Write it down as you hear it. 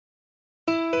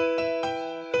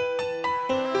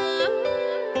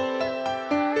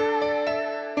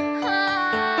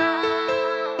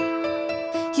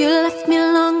left me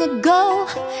long ago.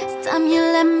 It's time you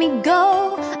let me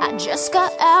go. I just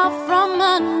got out from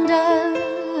under.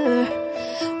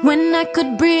 When I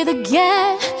could breathe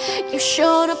again, you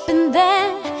showed up and then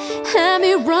had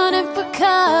me running for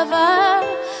cover.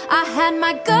 I had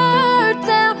my guard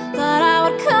down, thought I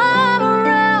would come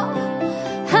around.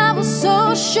 I was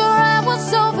so sure, I was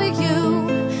so